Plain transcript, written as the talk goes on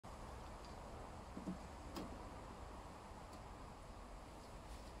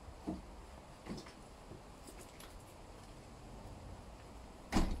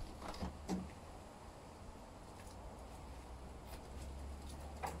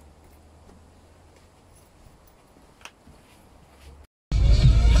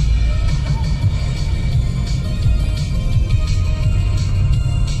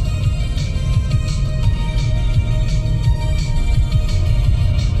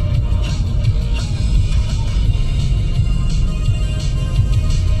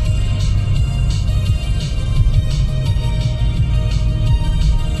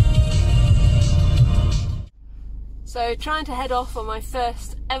trying to head off on my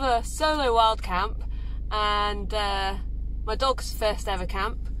first ever solo wild camp and my dog's first ever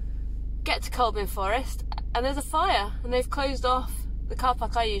camp. Get to Roseisle Forest and there's a fire and they've closed off the car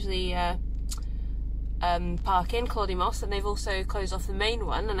park I usually park in, Claudie Moss, and they've also closed off the main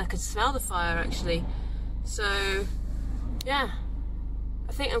one, and I could smell the fire actually. So yeah,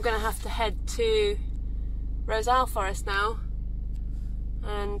 I think I'm going to have to head to Roseisle Forest now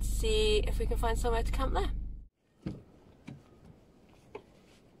and see if we can find somewhere to camp there.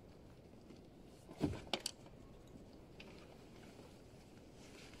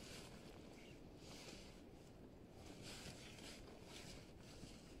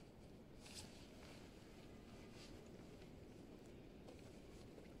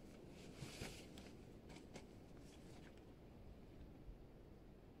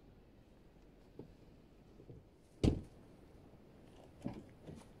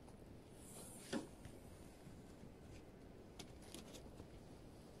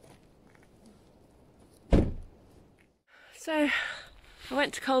 So I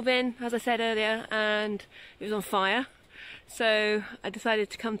went to Roseisle, as I said earlier, and it was on fire. So I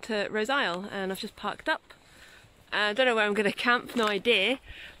decided to come to Roseisle and I've just parked up. I don't know where I'm going to camp, no idea,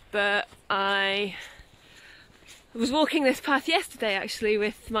 but I was walking this path yesterday actually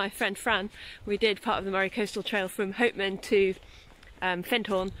with my friend Fran. We did part of the Moray Coastal Trail from Hopeman to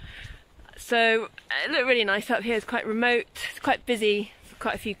Fenthorn. So it looked really nice up here. It's quite remote, it's quite busy, there's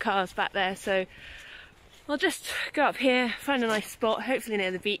quite a few cars back there, so I'll just go up here, find a nice spot, hopefully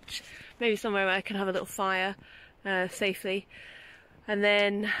near the beach, maybe somewhere where I can have a little fire safely, and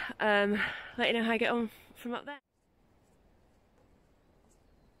then let you know how I get on from up there.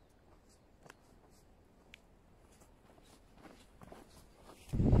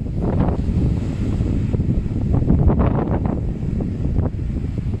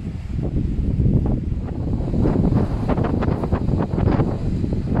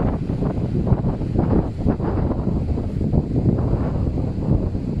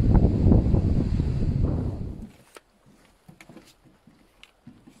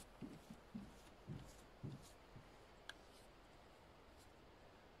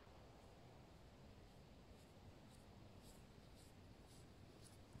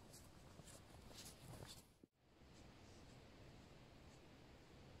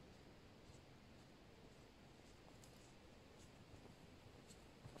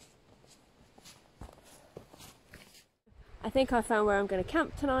 I think I found where I'm going to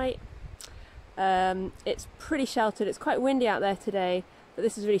camp tonight. It's pretty sheltered. It's quite windy out there today, but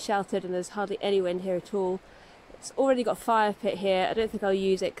this is really sheltered and there's hardly any wind here at all. It's already got a fire pit here. I don't think I'll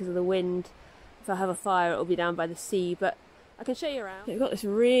use it because of the wind. If I have a fire, it'll be down by the sea, but I can show you around. We've got this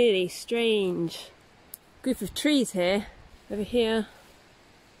really strange group of trees here. Over here,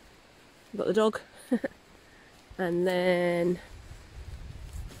 we've got the dog. And then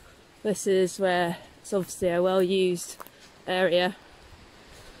this is where it's obviously a well-used area,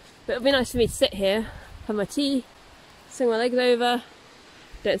 but it'll be nice for me to sit here, have my tea, swing my legs over.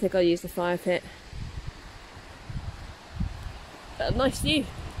 Don't think I'll use the fire pit, but a nice view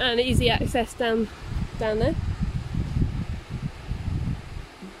and easy access down there.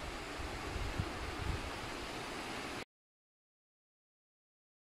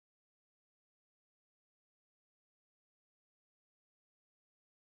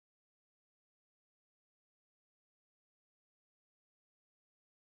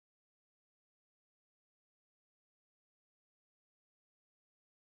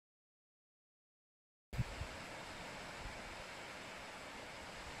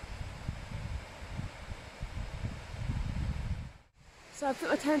 So I put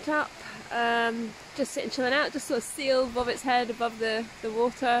my tent up, just sitting chilling out, just sort of seal above its head, above the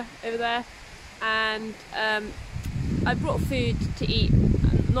water over there, and I brought food to eat.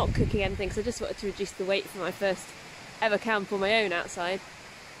 I'm not cooking anything because I just wanted to reduce the weight for my first ever camp on my own outside.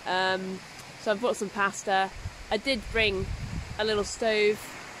 So I brought some pasta. I did bring a little stove,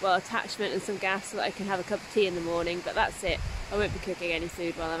 well, attachment and some gas so that I can have a cup of tea in the morning, but that's it. I won't be cooking any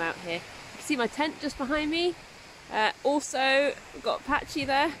food while I'm out here. You can see my tent just behind me. Also got Apache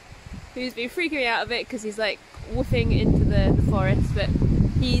there, who's been freaking me out a bit because he's like woofing into the forest, but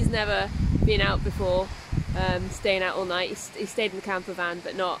he's never been out before, staying out all night. He stayed in the camper van,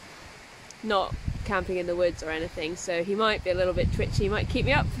 but not camping in the woods or anything, so he might be a little bit twitchy, he might keep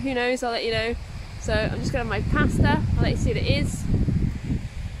me up, who knows, I'll let you know. So I'm just going to have my pasta, I'll let you see what it is.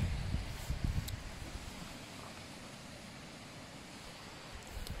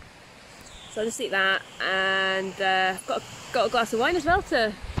 So I'll just eat that, and got a glass of wine as well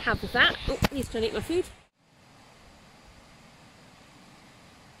to have with that. Oh, he's trying to eat my food.